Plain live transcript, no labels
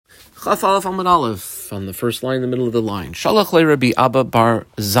Chaf Aleph Amud Aleph, on the first line in the middle of the line. Shalach le Rabbi Abba bar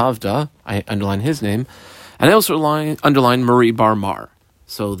Zavda, I underline his name, and I also underline Murray bar Mar.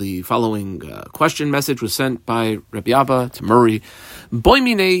 So the following question message was sent by Rabbi Abba to Murray. Boy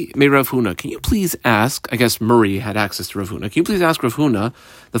mine me Rav Huna, can you please ask, I guess Murray had access to Rav Huna, can you please ask Rav Huna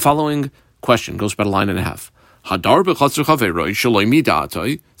the following question, goes about a line and a half. The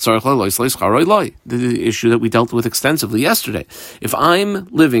issue that we dealt with extensively yesterday. If I'm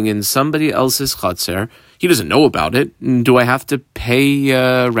living in somebody else's chatzar, he doesn't know about it, do I have to pay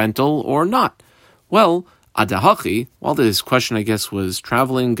rental or not? Well, Adahachi, while this question, I guess, was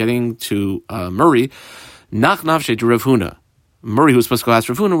traveling, getting to Murray, Nach Navshe to Rav Huna. Murray, who was supposed to go ask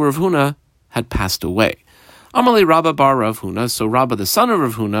Rav Huna, where Rav Huna had passed away. Amalei Rabba bar Rav Huna, so Rabba, the son of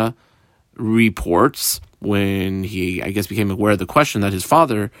Rav Huna, reports, when he, I guess, became aware of the question that his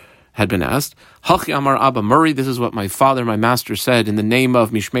father had been asked, Hachi Amar Abba Murray, this is what my father, my master, said in the name of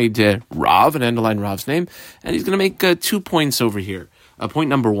Mishmei de Rav, and underline Rav's name, and he's going to make 2 points over here. Point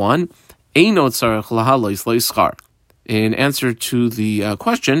number 1, Eino tzarech lahalois lo yischar. In answer to the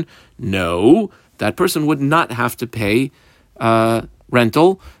question, no, that person would not have to pay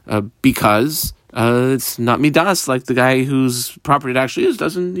rental because it's not midas, like the guy whose property it actually is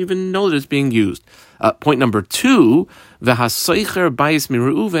doesn't even know that it's being used. Point number 2, v'hasoicher bayis mi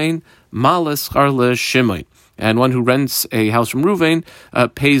Reuven malas schar leShimon, and one who rents a house from Reuven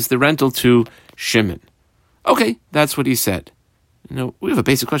pays the rental to Shimon. Okay, that's what he said. You we have a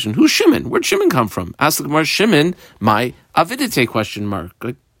basic question. Who's Shimon? Where'd Shimon come from? Ask the Gemara, Shimon, my avidite question mark.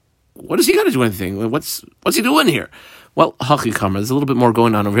 Like, what does he got to do anything? What's he doing here? Well, Hachi Kama, there's a little bit more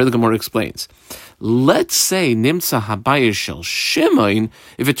going on over here. The Gemara explains. Let's say Nimtza Habayis Shel Shimon,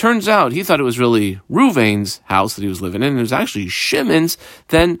 if it turns out he thought it was really Reuven's house that he was living in, and it was actually Shimon's,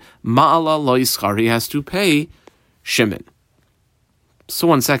 then Ma'ala Lo Yischar, he has to pay Shimon. So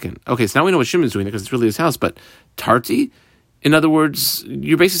 1 second. Okay, so now we know what Shimon's doing because it's really his house, but Tarti? In other words,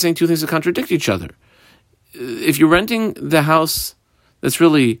 you're basically saying 2 things that contradict each other. If you're renting the house that's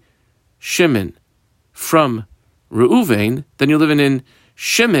really Shimon from Reuven, then you're living in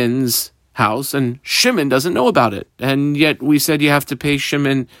Shimon's house, and Shimon doesn't know about it. And yet we said you have to pay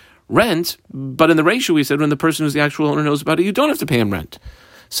Shimon rent, but in the ratio we said when the person who's the actual owner knows about it, you don't have to pay him rent.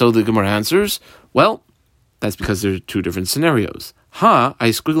 So the Gemara answers, well, that's because there are 2 different scenarios. I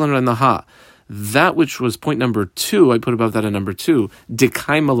squiggle under the ha. That which was point number 2, I put above that a number 2,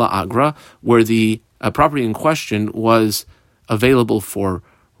 dekaima la'agra, where the property in question was available for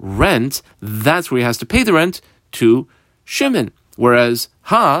rent, that's where he has to pay the rent to Shimon. Whereas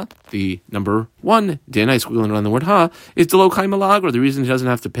the number 1, din, I squiggle around the word is delo kaima la'agra, the reason he doesn't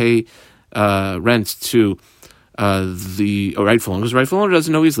have to pay rent to the rightful owner, because the rightful owner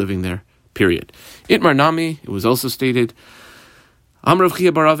doesn't know he's living there, period. Itmar nami, it was also stated, Amrav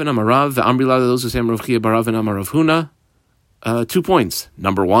Chia Baravin Amarav, the Amrila, those who say Amrav Chia Baravin Amarav Huna. 2 points.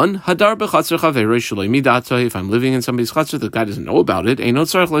 Number 1, Hadar b'chatzar chaverei shaloi midato. If I'm living in somebody's chatzar, the guy doesn't know about it. Eino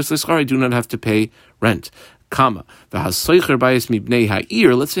tzarech lo yischar, I do not have to pay rent. Kama v'hasoicher bayis mibnei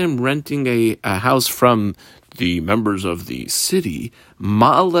ha'ir. Let's say I'm renting a house from the members of the city.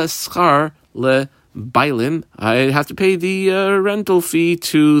 Ma'ale schar le bailim. I have to pay the rental fee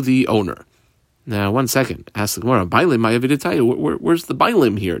to the owner. Now, 1 second. Ask the Gemara, Bailim, my aviditaya. Where's the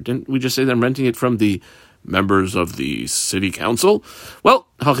Bailim here? Didn't we just say that I'm renting it from the members of the city council? Well,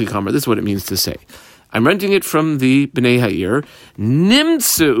 Hachi Kama, this is what it means to say. I'm renting it from the Bnei Ha'ir.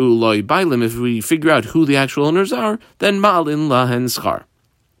 Nimtseu loy Bailim. If we figure out who the actual owners are, then Ma'alin lahen schar.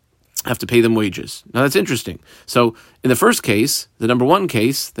 Have to pay them wages. Now that's interesting. So in the first case, the number 1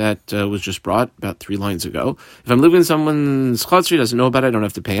 case that was just brought about 3 lines ago, if I'm living in someone's chatzar, he doesn't know about it, I don't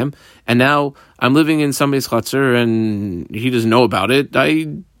have to pay him. And now I'm living in somebody's chatzar and he doesn't know about it, I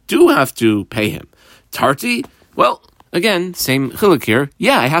do have to pay him. Tarti? Well, again, same chiluk here.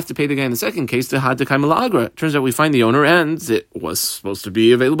 Yeah, I have to pay the guy in the second case to had dekayma la'agra. Turns out we find the owner and it was supposed to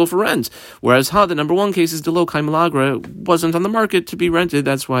be available for rent. Whereas the number 1 case is delo kayma la'agra, wasn't on the market to be rented.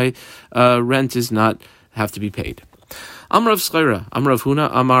 That's why rent is not have to be paid. Amrav Schleira, Amrav Huna,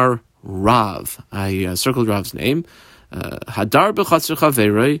 Amar Rav. I circled Rav's name. Hadar b'chatzar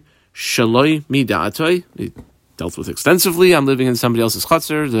chaverei shaloi mida'atoi. It dealt with extensively. I'm living in somebody else's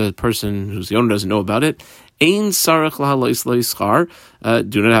chatzar. The person who's the owner doesn't know about it. Ein sarach lahalois lo yischar.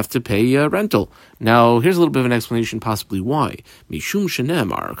 Do not have to pay rental. Now, here's a little bit of an explanation, possibly why. Mishum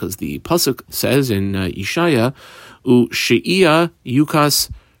shenemar, because the pasuk says in Ishaya, she'ia yukas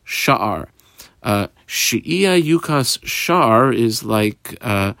sha'ar. She'ia yukas sha'ar is like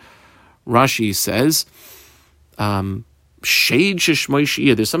Rashi says, shade sheshmoi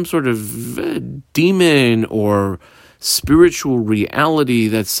she'ia. There's some sort of demon or spiritual reality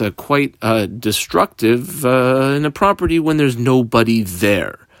that's quite destructive in a property when there's nobody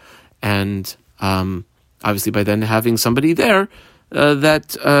there. And obviously by then having somebody there,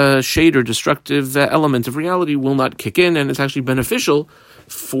 that shade or destructive element of reality will not kick in, and it's actually beneficial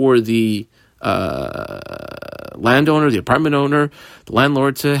for the landowner, the apartment owner, the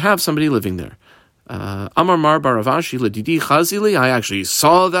landlord to have somebody living there. Amar Mar Baravashi Ledidi Chazili, I actually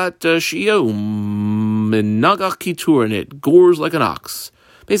saw that Shia Minagach Kitur, and it gores like an ox.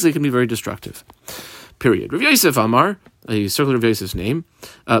 Basically, it can be very destructive. Period. Rav Yosef Amar, a circular Rav Yosef's name,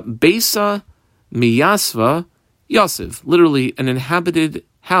 Beisa Miyasva Yosef. Literally, an inhabited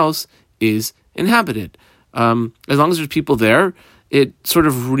house is inhabited. As long as there's people there, it sort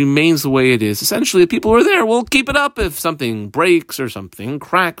of remains the way it is. Essentially, the people who are there will keep it up. If something breaks or something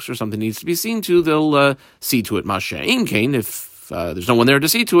cracks or something needs to be seen to, they'll see to it. Masha'in Kain, if there's no one there to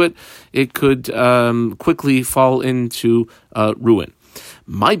see to it, it could quickly fall into ruin.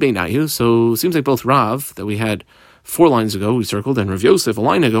 My Beinayu, so it seems like both Rav, that we had 4 lines ago, we circled, and Rav Yosef, a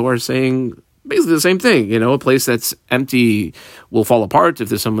line ago, are saying basically the same thing. A place that's empty will fall apart. If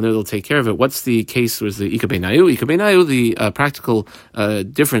there's someone there, they'll take care of it. What's the case with the Ika Beinayu? Ika Beinayu, the practical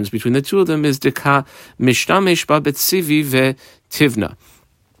difference between the two of them is Deka Mishtamesh Ba Betzivi Ve Tivna.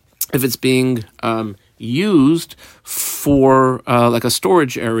 If it's being used for like a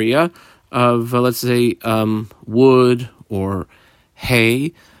storage area of, let's say, wood or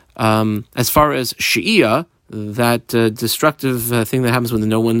hay, as far as Shia, that destructive thing that happens when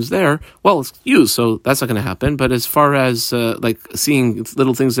no one's there, well, it's used, so that's not going to happen. But as far as like seeing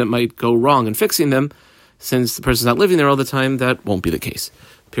little things that might go wrong and fixing them, since the person's not living there all the time, that won't be the case.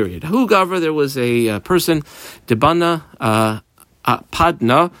 Period. Hu Gavra, there was a person, Debana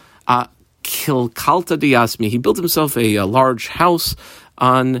Padna Kilkalta Diasmi. He built himself a large house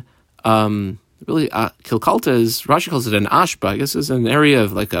on Kilkalta is, Rashi calls it an ashba. I guess it's an area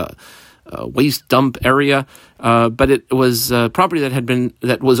of like a waste dump area, but it was property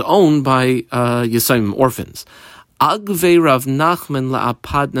that was owned by Yisayim orphans. Agve Rav Nachman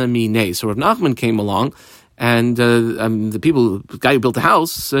la'apadna minei. So Rav Nachman came along, and the guy who built the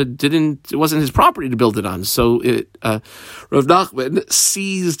house it wasn't his property to build it on. So Rav Nachman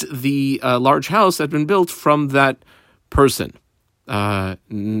seized the large house that had been built from that person. Now,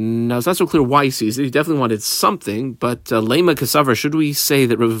 it's not so clear why he seized it. He definitely wanted something, but Lema Kasavar, should we say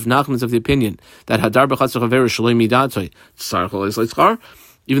that Rav Nachman is of the opinion that Hadar B'chatzach Haver Shalei Midatoi Tzarchol is Leitzchar,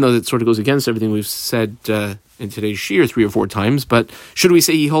 even though that sort of goes against everything we've said in today's shir 3 or 4 times, but should we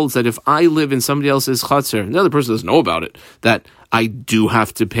say he holds that if I live in somebody else's chatzar, and the other person doesn't know about it, that I do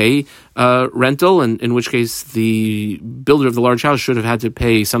have to pay rental, and in which case the builder of the large house should have had to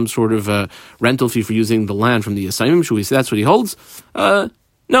pay some sort of rental fee for using the land from the assignment? Should we say that's what he holds?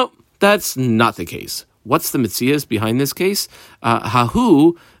 No, that's not the case. What's the mitzias behind this case?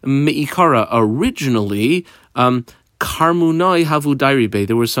 Hahu meikara, originally, Karmunai havu dairibe.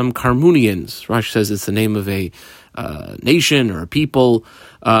 There were some Karmunians. Rashi says it's the name of a nation or a people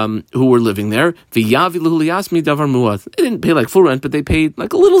who were living there. V'yavi l'huliasmi davar muad. They didn't pay like full rent, but they paid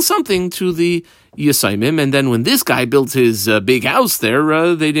like a little something to the Yisaimim. And then when this guy built his big house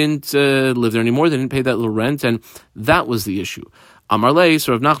there, they didn't live there anymore. They didn't pay that little rent, and that was the issue. Amarle,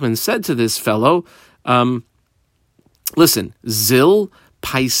 so Rav Nachman said to this fellow, listen, Zil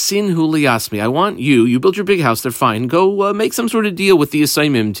Paisin Huliasmi, I want you built your big house, they're fine, go make some sort of deal with the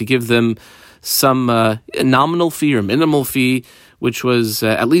Yisaimim to give them some nominal fee or minimal fee, which was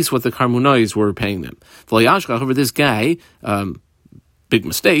at least what the Karmunais were paying them. However, this guy, big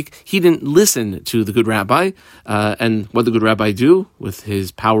mistake, he didn't listen to the good rabbi, and what the good rabbi do with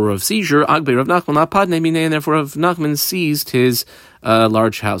his power of seizure, Agbe Rav Nachman Apadne Mine, and therefore Rav Nachman seized his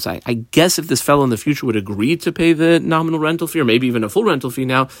large house. I guess if this fellow in the future would agree to pay the nominal rental fee, or maybe even a full rental fee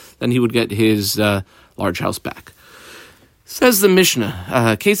now, then he would get his large house back. Says the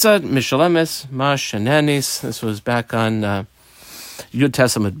Mishnah, Ketzad Mishalemes Ma Shenanis. This was back on Yud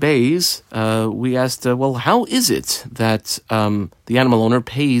Testament Bays. We asked, well, how is it that the animal owner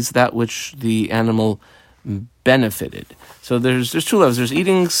pays that which the animal benefited? So there's 2 levels. There's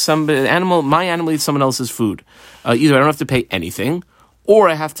eating my animal eats someone else's food. Either I don't have to pay anything, or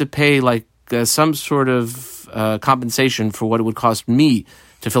I have to pay like some sort of compensation for what it would cost me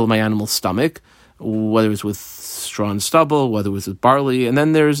to fill my animal's stomach, whether it's with straw and stubble, whether it was with barley, and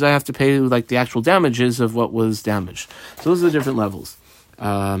then I have to pay like the actual damages of what was damaged. So those are the different levels.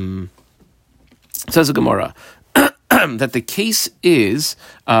 Says the Gemara that the case is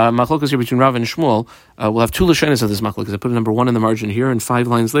machlokas here between Rav and Shmuel. We'll have 2 lashonos of this machlokas. I put a number 1 in the margin here, and 5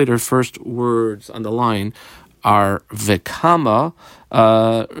 lines later, first words on the line Bava Kama.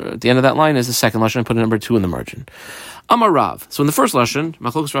 At the end of that line is the second lashon. I put a number 2 in the margin. Amar Rav. So in the first lashon,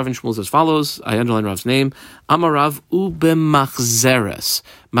 Machlokes Rav and Shmuel is as follows. I underline Rav's name. Amar Rav ubemachzeres.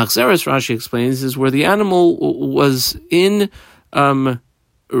 Machzeres, Rashi explains, is where the animal was in Rishus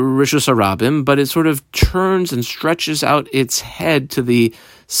Harabim, but it sort of turns and stretches out its head to the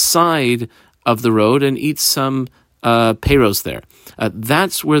side of the road and eats some peiros there.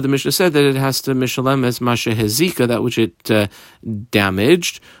 That's where the Mishnah said that it has to mishalem as masha hezika, that which it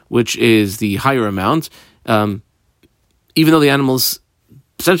damaged, which is the higher amount, even though the animal's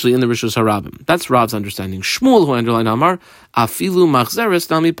essentially in the Rishus Harabim. That's Rav's understanding. Shmuel, who underlined Amar, afilu machzeres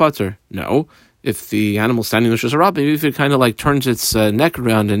nami pater. No, if the animal's standing in the Rishus Harabim, if it kind of like turns its neck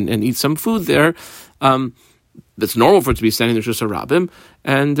around and eats some food there, it's normal for it to be standing in the Rishus Harabim,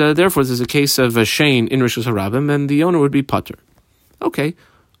 and therefore there's a case of a shein in Rishus Harabim, and the owner would be pater. Okay.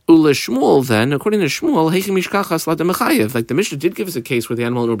 Ule Shmuel, then, according to Shmuel, heichi mishkachas la demechayev. Like the Mishnah did give us a case where the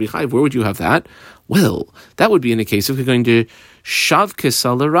animal would be chayev. Where would you have that? Well, that would be in a case if you're going to shav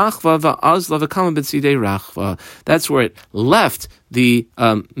kisa l'rachva va'az Bava Kama b'tzidei rachva. That's where it left the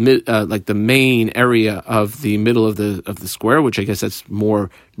like the main area of the middle of the square, which I guess that's more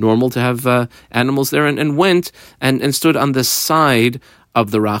normal to have animals there, and went and stood on the side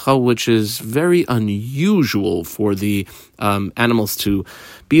of the racha, which is very unusual for the animals to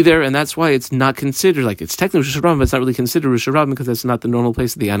be there, and that's why it's not considered, like it's technically Rishus Harabim, but it's not really considered Rishus Harabim because that's not the normal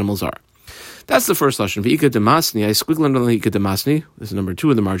place that the animals are. That's the first lashon. V'ika demasni, I squiggle under the Ika demasni. This is number 2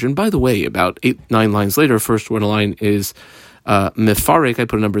 in the margin. By the way, about 8-9 lines later, first one line is mefarek. I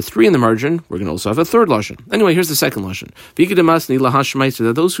put a number 3 in the margin. We're going to also have a third lashon. Anyway, here's the second lashon. V'ika demasni lahashmeister.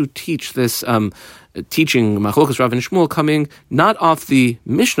 That those who teach this teaching Machlokes Rav and Shmuel coming not off the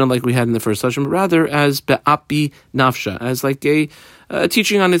Mishnah like we had in the first lashon, but rather as be'api nafsha, as like a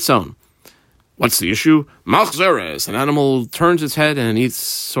teaching on its own. What's the issue? Machzeres. An animal turns its head and eats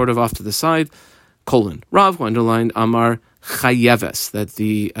sort of off to the side. Rav, who underlined Amar chayeves, that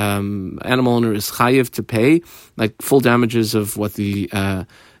the animal owner is chayev to pay like full damages of what the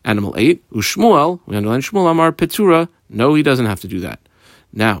animal ate. Ushmuel, we underlined Shmuel Amar petura. No, he doesn't have to do that.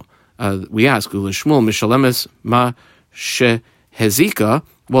 Now, we ask, Ula Shmuel Mishalemes Ma Shehezika.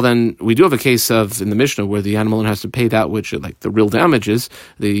 Well, then we do have a case of in the Mishnah where the animal owner has to pay that which, like the real damages,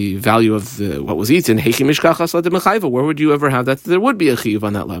 the value of what was eaten. Heichi mishkachas la demechayva. Where would you ever have that? There would be a chiyuv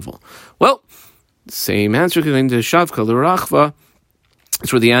on that level. Well, same answer going to shavka l'rachva.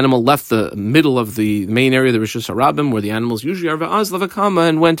 It's where the animal left the middle of the main area, the Rishus Harabim, where the animals usually are, va'az Bava Kama,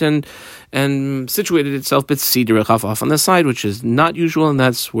 and went and situated itself b'tzidei rachaf off on the side, which is not usual, and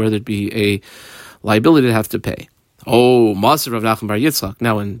that's where there'd be a liability to have to pay. Oh, Maser Rav Nachman bar Yitzchak.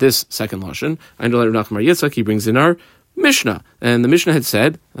 Now, in this second lashon, I know Rav Nachman bar Yitzchak, he brings in our Mishnah, and the Mishnah had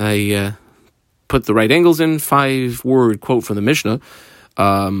said, I put the right angles in, 5-word quote from the Mishnah.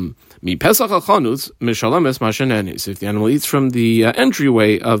 Mi pesach al-chanutz mishalames mashenenis. If the animal eats from the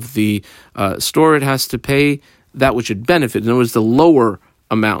entryway of the store, it has to pay that which it benefited. In other words, the lower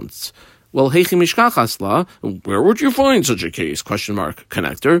amounts. Well, heichi mishkachas la. Where would you find such a case? Question mark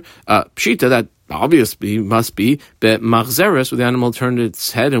connector. Pshita, that obviously must be machzeres, where the animal turned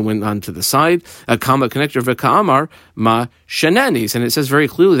its head and went on to the side. A kama connector v'ka'amar ma shenenis, and it says very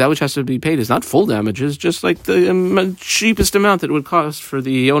clearly that which has to be paid is not full damages, just like the cheapest amount that it would cost for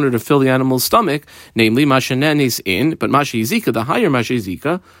the owner to fill the animal's stomach, namely ma shenenis in, but ma sheizika, the higher ma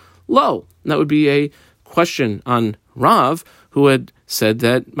sheizika, low. And that would be a question on Rav, who had said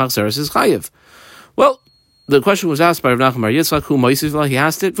that machzeres is chayiv. Well, the question was asked by Rav Nachman bar Yitzchak, who Moisivla, he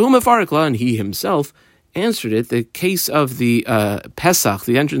asked it, v'umefarikla, and he himself answered it. The case of the Pesach,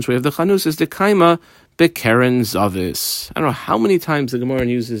 the entranceway of the Chanus, is the kaima bekeren zavis. I don't know how many times the Gemara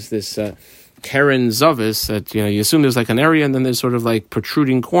uses this keren zavis, that you assume there's like an area and then there's sort of like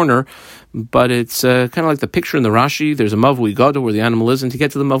protruding corner, but it's kind of like the picture in the Rashi. There's a mavui gada where the animal is, and to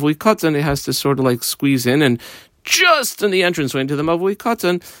get to the mavui katan, it has to sort of like squeeze in, and just in the entranceway into the mavui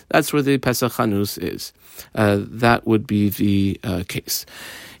katan, that's where the Pesach Chanus is. That would be the case.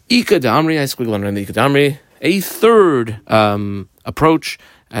 Ika damri, I squiggle under the Ika damri. A third approach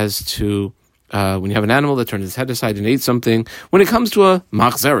as to when you have an animal that turned its head aside and ate something. When it comes to a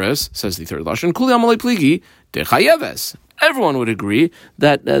machzeres, says the third lashon, kuli amalei pligi dechayeves. Everyone would agree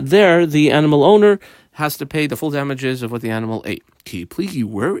that there the animal owner has to pay the full damages of what the animal ate. Ki pligi,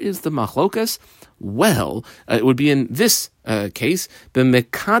 where is the machlokas? Well, it would be in this case,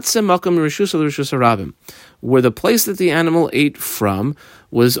 b'mekatze makam rishus harabim, where the place that the animal ate from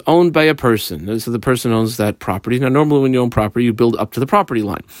was owned by a person. So the person owns that property. Now, normally when you own property, you build up to the property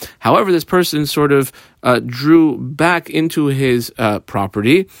line. However, this person sort of drew back into his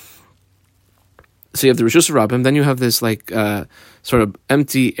property So you have the Rishus Harabim, then you have this sort of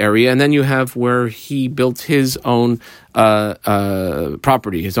empty area, and then you have where he built his own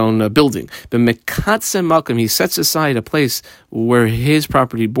property, his own building. The Mekatze Malkim, he sets aside a place where his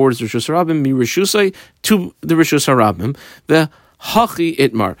property borders the Rishus Harabim, mi Rishusai to the Rishus Harabim, the Hachi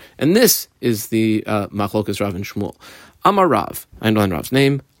Itmar. And this is the Machlokas Rav and Shmuel. Amar Rav, I know Rav's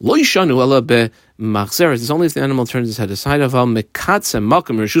name, Lo Yishanu Ela Be Machzeres. It's only if the animal turns its head aside of Mekatze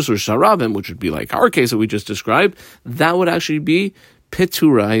Malkim Rishus Harabim, which would be like our case that we just described. That would actually be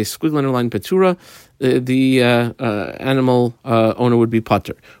Petura, a squiggle underline Petura. The animal owner would be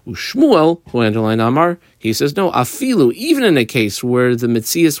Pater. Ushmuel, who underline Amar, he says no. Afilu, even in a case where the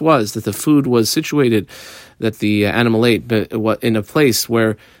mitzias was that the food was situated, that the animal ate, but in a place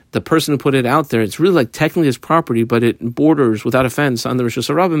where the person who put it out there, it's really like technically his property, but it borders without offense on the Rishus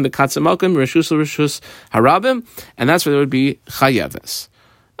Harabim, Mekatze Malkim, Rishus Harabim, and that's where there would be Chayeves.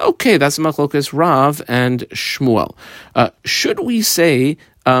 Okay, that's Machlokas Rav and Shmuel. Should we say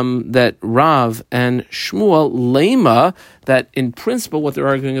that Rav and Shmuel lema, that in principle what they're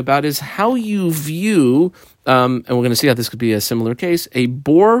arguing about is how you view, and we're going to see how this could be a similar case, a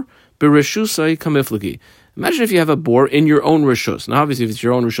bor b'reshusai kamiflagi. Imagine if you have a bor in your own rishus. Now, obviously, if it's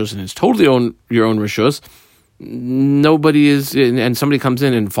your own rishus and it's totally your own rishus, nobody is, and somebody comes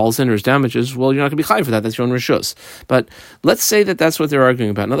in and falls in or is damages, well, you're not going to be chai for that. That's your own rishus. But let's say that that's what they're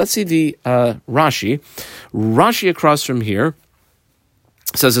arguing about. Now, let's see the Rashi. Rashi across from here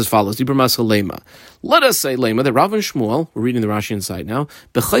says as follows, Dibur Masel Lema. Let us say Lema, that Rav and Shmuel, we're reading the Rashi inside now,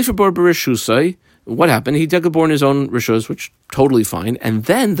 B'chayfer bor b'reshusai, what happened? He dug a bor in his own rishus, which totally fine. And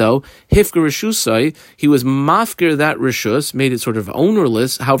then, though, hifker rishusai, he was mafker that rishus, made it sort of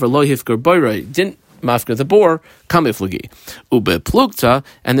ownerless. However, lo hifker boirai, didn't mafker the bor, kamiflagi. Ube plukta,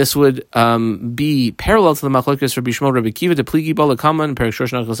 and this would be parallel to the machlokes Rabbi Shmuel, Rabbi Kiva, de pligi Bava Kama, and Perek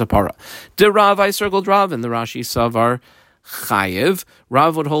Shosh Nachlas Apara. De Rav, I circled Rav, and the Rashi Savar Chayev.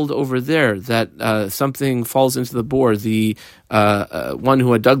 Rav would hold over there that something falls into the bor. The one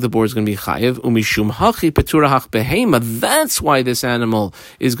who had dug the bor is going to be Chayev. Umishum hachi petura hach behema. That's why this animal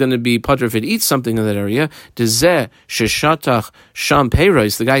is going to be patur if it eats something in that area. Dezeh sheshatach sham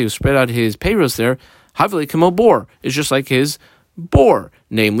peiros. The guy who spread out his peiros there, havli kamo bor, is just like his bor,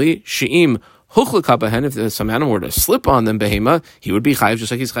 namely she'im. If some animal were to slip on them, behema, he would be chayiv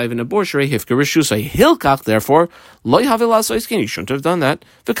just like he's chayiv in a bor. Shrei hifker rishusay hilkach. Therefore, loy havilas oiskin. He shouldn't have done that.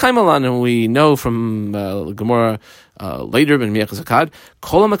 V'kaimalan, and we know from Gemara later, ben miach zakad,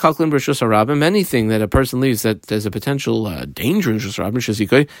 kol ha'mekaklin b'rishus harabim. Anything that a person leaves that there's a potential danger in rishus harabim,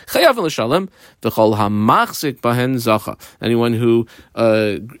 shezikoy chayav l'shalem. V'chol hamachzik bahen zacha. Anyone who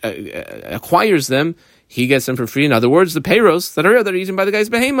acquires them, he gets them for free. In other words, the peiros that are eaten by the guy's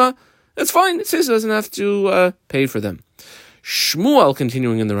behema, that's fine. It says he doesn't have to pay for them. Shmuel,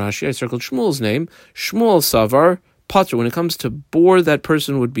 continuing in the Rashi, I circled Shmuel's name. Shmuel Savar, Pater. When it comes to bor, that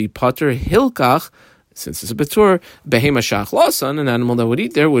person would be Pater. Hilkach, since it's a betur, behema shach lasan, an animal that would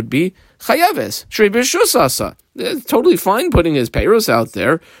eat there would be chayaves. Shrei b'rishus asa. It's totally fine putting his peiros out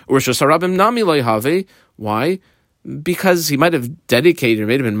there. Rishus harabim nami lo have. Why? Because he might have dedicated or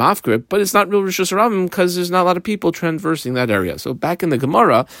made him in mafgrip, but it's not real Rishus harabim because there's not a lot of people traversing that area. So back in the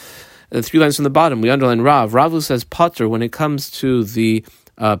Gemara, the 3 lines from the bottom, we underline Rav. Rav who says Pater when it comes to the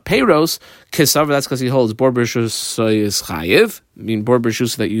peiros, kisav, that's because he holds bor b'rishus is chayiv, I mean bor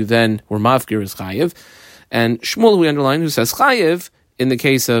b'rishus that you then were mafgir is chayiv. And Shmuel we underline who says chayiv in the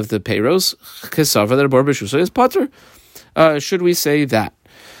case of the peiros, kisav, that a bor b'rishus is Pater. Should we say that?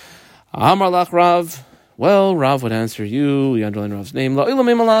 Amar lach Rav. Well, Rav would answer you. We underline Rav's name.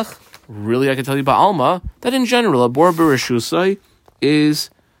 Really, I can tell you ba'alma that in general a bor b'rishus is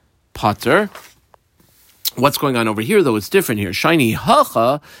Pater. What's going on over here, though, it's different here. Shiny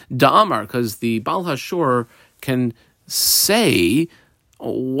hacha da'amar, because the Baal Hashor can say,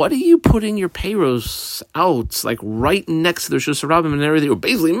 what are you putting your peiros out, like right next to the Rishus Harabim and everything? You're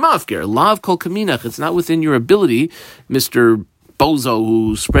basically mafker. Lav kol kaminach. It's not within your ability, Mr. Bozo,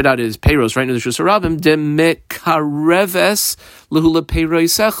 who spread out his peiros right near the Rishus Harabim, de mekareves lehula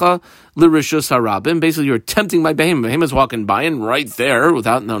peiroisecha l'Rishus Harabim. Basically, you're tempting my behemoth. Behemoth's walking by and right there,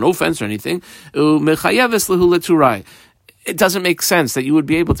 without no offense or anything. Mechayeves lehula turai. It doesn't make sense that you would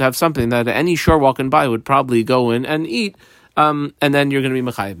be able to have something that any shore walking by would probably go in and eat, and then you're going to be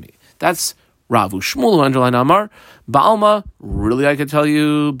mechayev me. That's Ravu. Shmuel who underline Amar. Ba'alma, really I could tell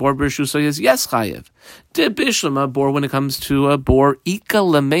you, bor b'rishusay is yes chayev. De bishlema, bor when it comes to a bor, ika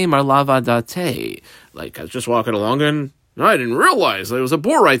lemeimar lavadate. Like I was just walking along and I didn't realize there was a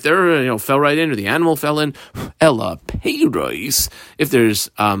bor right there, fell right in, or the animal fell in. Ella peiros. If there's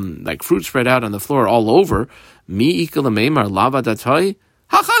like fruit spread out on the floor all over, mi ika lemeimar lavadate.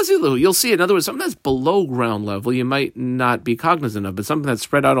 Hachazilu, you'll see it. In other words, something that's below ground level, you might not be cognizant of, but something that's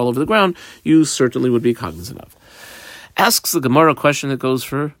spread out all over the ground, you certainly would be cognizant of. Asks the Gemara a question that goes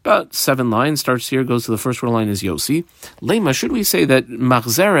for about 7 lines, starts here, goes to the first line is Yossi. Lema, should we say that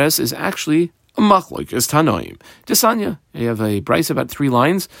Machzeres is actually a machloik, is Tanoim? Desanya, you have a brisa about 3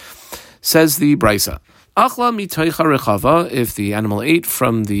 lines, says the brisa. Achla mitoicha rechava, if the animal ate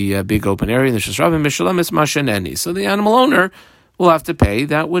from the big open area in the Shesravim, Mishalamis Masheneni. So the animal owner will have to pay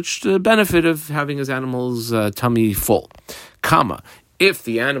that which the benefit of having his animal's tummy full. Kama. If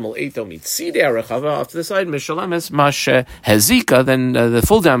the animal ate though mitzidei rechava off to the side, Mishalamis Mashe Hezika, then the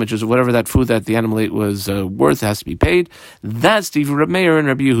full damages of whatever that food that the animal ate was worth has to be paid. That's the Rabbi Meir and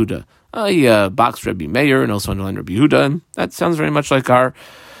Rabbi Yehuda. I boxed Rabbi Meir and also underlined Rabbi Yehuda. That sounds very much like our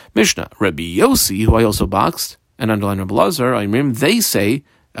Mishnah. Rabbi Yossi, who I also boxed and underlined Rabbi Lazar, they say,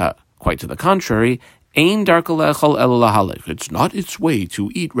 quite to the contrary, Ein darka lechol elo lahalek. It's not its way to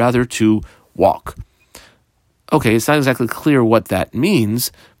eat, rather to walk. Okay, it's not exactly clear what that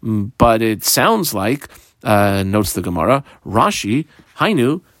means, but it sounds like, notes the Gemara, Rashi,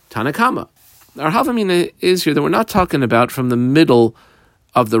 Hainu, Tana Kama. Our Havamina is here that we're not talking about from the middle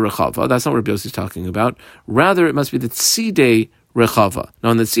of the Rechava. That's not what Rabbi Yossi is talking about. Rather, it must be the Tzidei Rechava.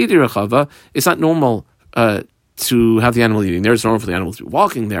 Now, in the Tzidei Rechava, it's not normal to have the animal eating there. It's normal for the animal to be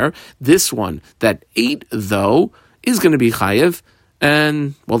walking there. This one that ate, though, is going to be chayev.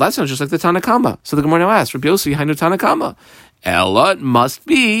 And, well, that sounds just like the Tana Kama. So the Gemara now asks, Rabbi Yossi, Hainu Tana Kama. Ella, it must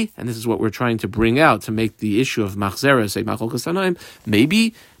be, and this is what we're trying to bring out to make the issue of Machzeres, say Macholkas Tanaim,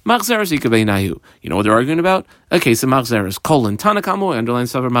 maybe Machzeres Ikabeinayu. You know what they're arguing about? A case of Machzeres. Tana Kama, underline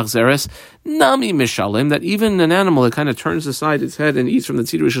Savar Machzeres, Nami Mishalim, that even an animal that kind of turns aside its head and eats from the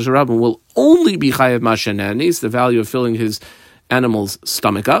Tzidei Rishus Harabim will only be Chayev Mashenanis, the value of filling his animal's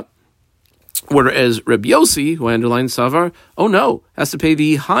stomach up. Whereas Reb Yossi, who underlined Savar, oh no, has to pay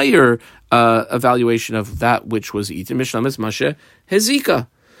the higher evaluation of that which was eaten. Mishlamis Mashe Hezika.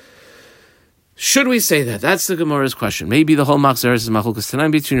 Should we say that? That's the Gemara's question. Maybe the whole Machzeres is Macholkas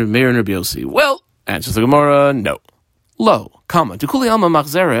Tanaim between Reb Meir and Reb Yossi. Well, answers the Gemara, no. Lo, Kama, Tukuli Alma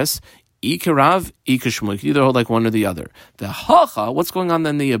Machzeres, Ikarav, Ikashmuik. Either hold like one or the other. The Hacha, what's going on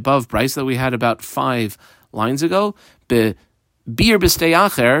in the above price that we had about 5 lines ago? Bir B'stei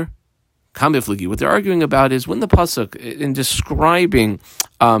Acher, what they're arguing about is when the pasuk in describing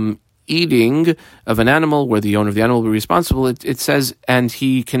eating of an animal where the owner of the animal will be responsible, it says, and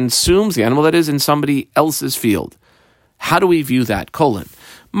he consumes the animal that is in somebody else's field. How do we view that?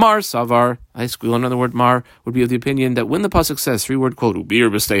 Mar Savar, I squeal another word, Mar, would be of the opinion that when the pasuk says 3-word quote, Ubir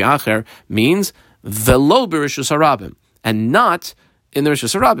b'stei acher, means velo b'rishus harabim, and not in the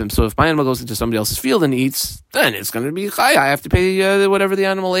Rishus Harabim. So if my animal goes into somebody else's field and eats, then it's going to be chai. I have to pay whatever the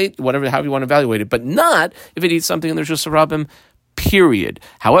animal ate, however you want to evaluate it, but not if it eats something in the Rishus Harabim, period.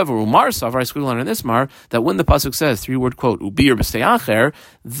 However, Umar Savar, I squiggle on this Mar, that when the pasuk says 3-word quote, Ubir b'stei acher,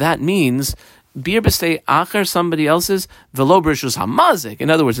 that means Bir b'stei acher, somebody else's, velo b'rishus hamazik. In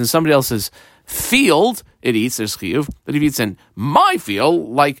other words, in somebody else's field, it eats, there's chiyuv. But if it eats in my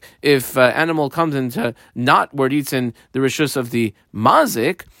field, like if an animal comes into not where it eats in the rishus of the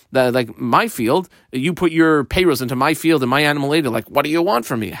mazik, like my field, you put your payros into my field and my animal ate it, like, what do you want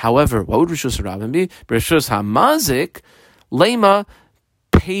from me? However, what would rishus harabim be? Rishus hamazik, lema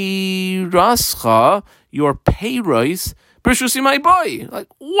peirascha, your payros, B'rishusi, my boy, like,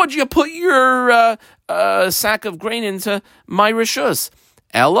 what'd you put your sack of grain into my rishus?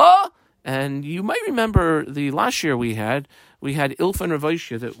 Ella? And you might remember the last year we had Ilfa and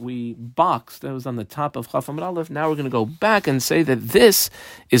Ravoshia that we boxed. That was on the top of Chaf Amud Aleph. Now we're going to go back and say that this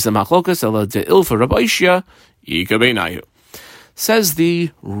is the Machlokas Ella de Ilfa Ravoshia Ika Beinayu. Says the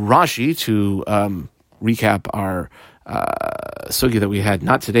Rashi to recap our sugya that we had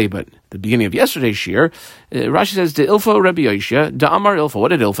not today, but the beginning of yesterday's shir. Rashi says, "De Ilfa Rabbi Yoshia, Da Amar Ilfa." What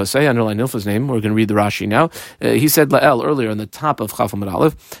did Ilfa say? Underline Ilfa's name. We're going to read the Rashi now. He said La'el earlier on the top of Chaf Amud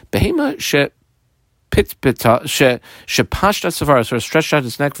Aleph. Behema she pitpita she pashta savar, sort of stretched out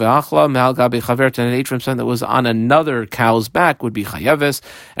its neck ve'achla me'al gabi chavert, and it ate from something that was on another cow's back, would be chayeves.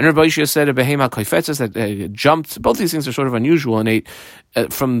 And Rabbi Yoshia said a behema koifetzes, that jumped. Both these things are sort of unusual, and ate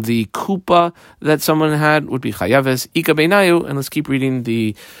from the kupa that someone had, would be chayeves. Ika beinayu. And let's keep reading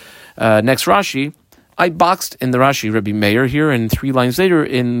the next Rashi. I boxed in the Rashi Rabbi Meir here, and 3 lines later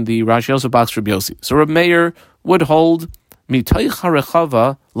in the Rashi also boxed Rabbi Yossi. So Rabbi Meir would hold mitoich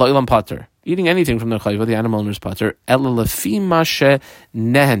harechava lo'ilam pater, eating anything from the chayva, the animal owner's pater, elalafi mashe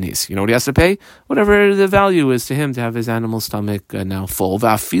nehenis. You know what he has to pay? Whatever the value is to him to have his animal's stomach now full.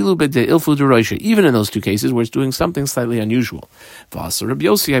 Va'afilu b'de ilfu d'roisha, even in those 2 cases where it's doing something slightly unusual. V'asa Rabbi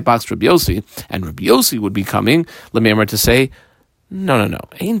Yossi, I boxed Rabbi Yossi, and Rabbi Yossi would be coming, Lememar, to say, No.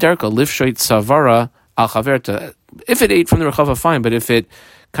 Ein derka lifshoit savara al chaverta. If it ate from the rechava, fine, but if it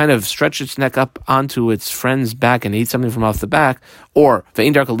kind of stretched its neck up onto its friend's back and ate something from off the back, or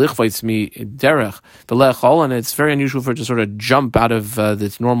ve'ein derka lichvaitz mi derech v'lechol, and it's very unusual for it to sort of jump out of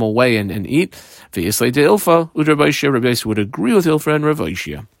its normal way and eat. Ve'yislei de ilfa udrabaishia. Rabbi Yossi would agree with Ilfa and Rav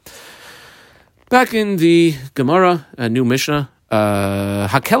Oishia. Back in the Gemara, a new Mishnah,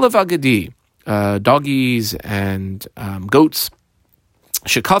 hakelev agadi, doggies and goats.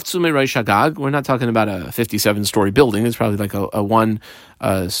 Shekafzu mereish hagag. We're not talking about a 57-story building. It's probably like a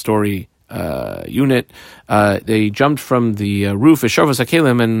one-story unit. They jumped from the roof of Shavas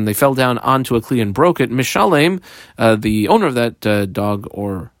HaKelim and they fell down onto a kli and broke it. Mishalem, the owner of that dog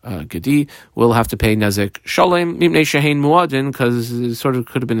or gedi, will have to pay nezek shalem mipnei shehein muadin, because it sort of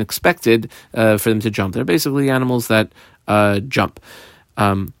could have been expected for them to jump. They're basically animals that jump.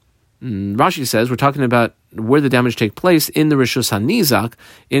 Rashi says we're talking about where the damage take place in the Rishus HaNizak,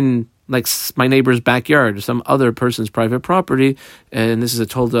 in like my neighbor's backyard or some other person's private property, and this is a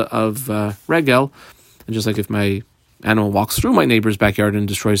tolda of regel. And just like if my animal walks through my neighbor's backyard and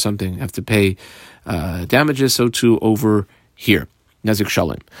destroys something, I have to pay damages, so too over here. Nezik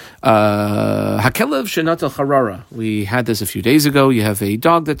Shalom. Hakelev Shenata Harara. We had this a few days ago. You have a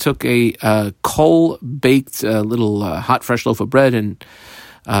dog that took a coal-baked little hot fresh loaf of bread, and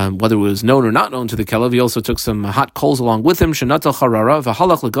whether it was known or not known to the kelev, he also took some hot coals along with him. Shenata Harara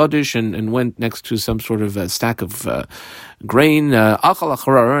v'halach legadish, and went next to some sort of stack of grain. Achal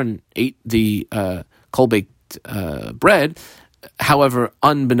Harara, and ate the coal-baked bread. However,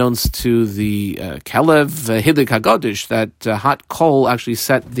 unbeknownst to the kelev, hidlik hagadish, that hot coal actually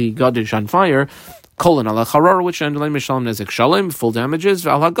set the gadish on fire. Kolon ala charar, which underline mishalem nezek shalem, full damages,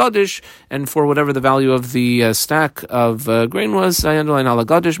 al hagadish, and for whatever the value of the stack of grain was, I underline al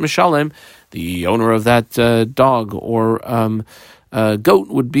hagadish mishalem. The owner of that dog or goat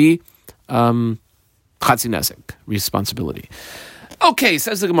would be chatzi nezek, responsibility. Okay,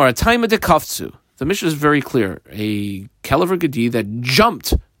 says the Gemara, taima de kafzu. The Mishnah is very clear. A kelev or gedi that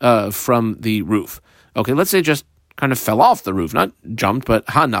jumped from the roof. Okay, let's say just kind of fell off the roof, not jumped, but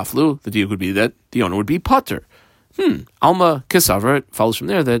ha-naflu, the diuk would be that the owner would be potter. Alma kisavar, it follows from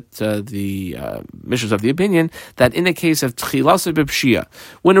there that the Mishnah is of the opinion that in a case of tchilasa b'pshia,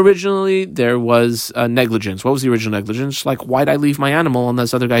 when originally there was negligence. What was the original negligence? Like, why'd I leave my animal on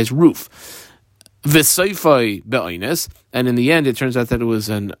this other guy's roof? V'seifai be'oines, and in the end it turns out that it was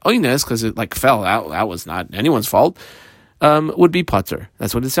an oines because it like fell out. That was not anyone's fault. Would be potter.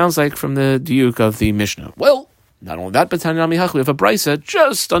 That's what it sounds like from the diuk of the Mishnah. Well, not only that, but Tanami Hach, we have a brisa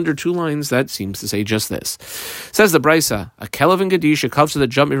just under 2 lines that seems to say just this. Says the brisa, a kelev and gedish, a kavsa that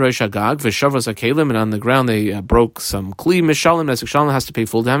jumped mirosh hagag, v'shavas hakelim, and on the ground they broke some kli, mishalim, nesek shalim, has to pay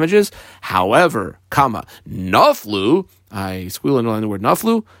full damages. However, Kama, naflu, I squeal and underline the word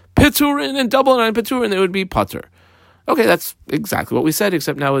naflu, piturin and double and piturin, they would be pater. Okay, that's exactly what we said,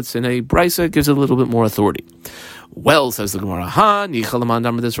 except now it's in a brisa, it gives it a little bit more authority. Well, says the Gemara,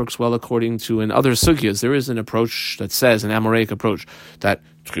 this works well according to in other sugyas. There is an approach that says, an Amoraic approach, that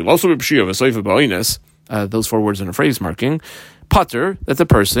those 4 words in a phrase marking, pater, that the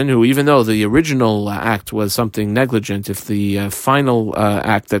person who, even though the original act was something negligent, if the final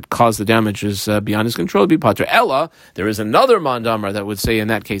act that caused the damage is beyond his control, be pater. Ella, there is another mandamar that would say in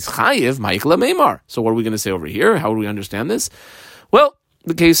that case, chayiv ma'ikla meimar. So what are we going to say over here? How would we understand this? Well,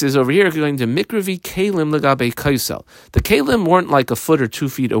 the case is over here going to mikravi kalim legabe kaisel. The kalim weren't like a foot or 2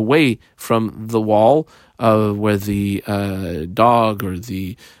 feet away from the wall where the dog or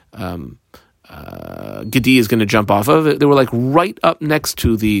the gedi is going to jump off of. They were like right up next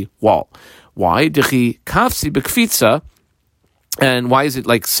to the wall. Why? Dechi kafsi bekfitza. And why is it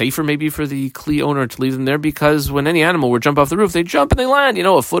like safer maybe for the kli owner to leave them there? Because when any animal would jump off the roof, they jump and they land,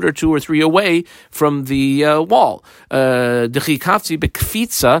 a foot or 2 or 3 away from the wall. Dechi kafzi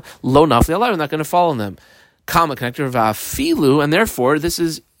bekfitza lo nafli alay. We're not going to fall on them. Kama connector vafilu, and therefore this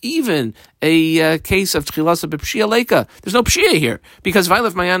is even a case of tchilasa b'pshia leika. There's no pshia here, because if I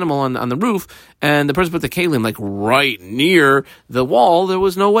left my animal on the roof and the person put the kalim like right near the wall, there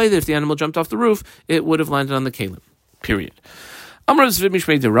was no way that if the animal jumped off the roof, it would have landed on the kalim. Period. There are sometimes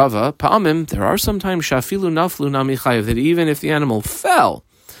shafilu naflu nami chayiv, that even if the animal fell,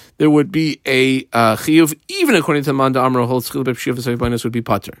 there would be a chiyuv, even according to Manda Amro holds chil b'pshia v'sayvaynas would be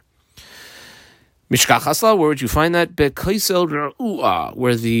pater. Mishkach hasla, where would you find that? Bekaisel ra'u'ah,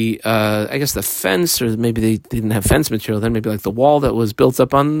 where the I guess the fence, or maybe they didn't have fence material then, maybe like the wall that was built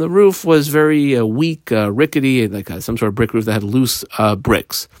up on the roof was very weak, rickety, like some sort of brick roof that had loose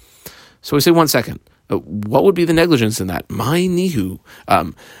bricks. So we say 1 second. What would be the negligence in that? My nihu,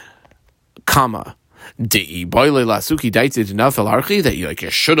 comma. That you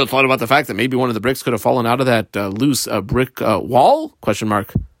should have thought about the fact that maybe one of the bricks could have fallen out of that loose brick wall? ?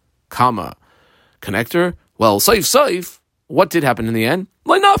 Kama. Connector? Well, safe. What did happen in the end?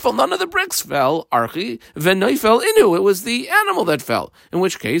 None of the bricks fell. Archi v'noifel inu. It was the animal that fell. In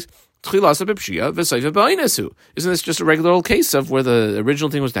which case, isn't this just a regular old case of where the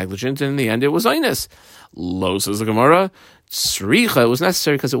original thing was negligent and in the end it was einus? Lo, says the Gemara. Sricha, it was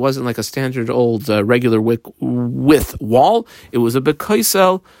necessary because it wasn't like a standard old regular width wall. It was a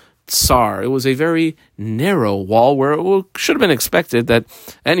bekoisel tsar. It was a very narrow wall where it should have been expected that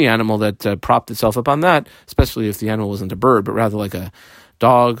any animal that propped itself up on that, especially if the animal wasn't a bird, but rather like a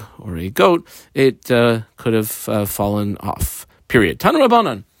dog or a goat, it could have fallen off. Period. Tanu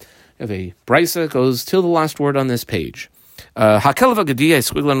Rabbanan. If a brisa goes till the last word on this page. Hakel v'gadi, I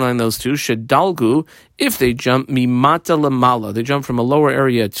squiggle underline those two. Shedalgu, if they jump mimata lamala, they jump from a lower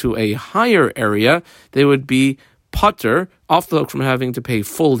area to a higher area, they would be potter, off the hook from having to pay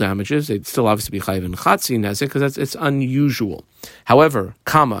full damages. They'd still obviously be chayiv and chatzi nezek because it's unusual. However,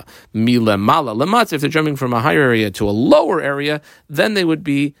 kama milemala lamata, if they're jumping from a higher area to a lower area, then they would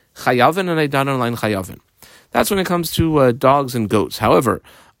be chayavin, and I down line chayavin. That's when it comes to dogs and goats. However,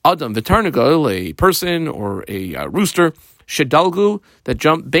 Adam v'tarnagol, a person or a rooster, shedalgu, that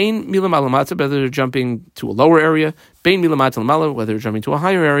jump, bein milamalamata, whether they're jumping to a lower area, bein milamata lamala, whether they're jumping to a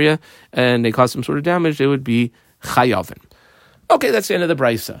higher area, and they cause some sort of damage, they would be chayavin. Okay, that's the end of the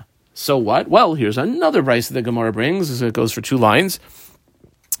brisa. So what? Well, here's another brisa the Gemara brings. It goes for 2 lines.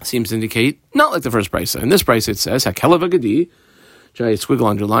 Seems to indicate, not like the first brisa. In this brisa it says, hakelav agadi, giant squiggle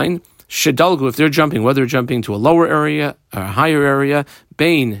underline, shedalgu, if they're jumping, whether they're jumping to a lower area or a higher area,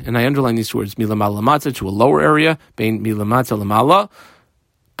 bain, and I underline these words, milamala lamata, to a lower area, bain milamata lamala,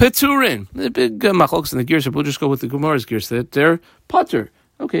 peturin. The big machloks in the gears, we'll just go with the Gemara's gears, that they're potter.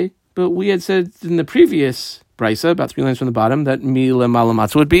 Okay, but we had said in the previous brisa, about 3 lines from the bottom, that milamala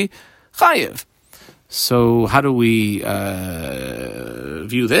lamata would be chayiv. So how do we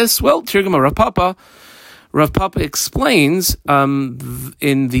view this? Well, Tirgama Rav Papa explains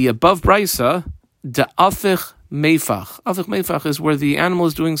in the above brisa, the afich meifach. Afich meifach is where the animal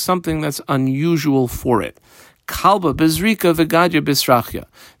is doing something that's unusual for it. Kalba bezrika v'gadya bisrachya.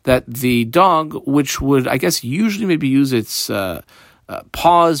 That the dog, which would, I guess, usually maybe use its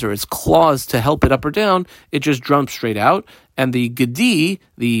paws or its claws to help it up or down, it just jumps straight out. And the gedi,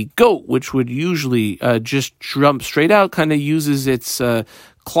 the goat, which would usually just jump straight out, kind of uses its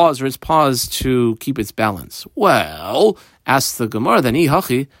claws or its paws to keep its balance. Well, asks the Gemara, then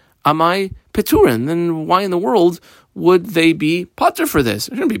ihachi, am I peturin? Then why in the world would they be potter for this?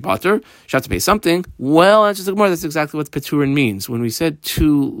 It shouldn't be potter. You have to pay something. Well, answers the Gemara, that's exactly what peturin means. When we said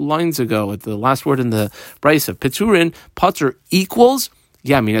 2 lines ago at the last word in the brisa of peturin, potter equals,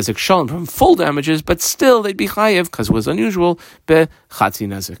 nezek shalom from full damages, but still they'd be chayiv because it was unusual, be chatzi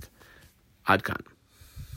nezek. Adkan.